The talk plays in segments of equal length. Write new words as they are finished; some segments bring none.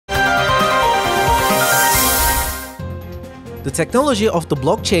The technology of the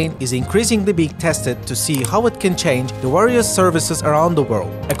blockchain is increasingly being tested to see how it can change the various services around the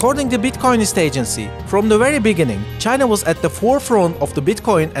world. According to Bitcoinist agency, from the very beginning, China was at the forefront of the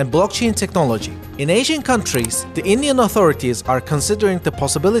Bitcoin and blockchain technology. In Asian countries, the Indian authorities are considering the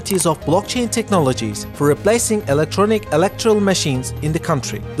possibilities of blockchain technologies for replacing electronic electoral machines in the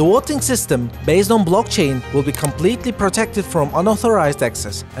country. The voting system based on blockchain will be completely protected from unauthorized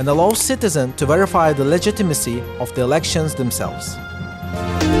access and allows citizens to verify the legitimacy of the elections themselves.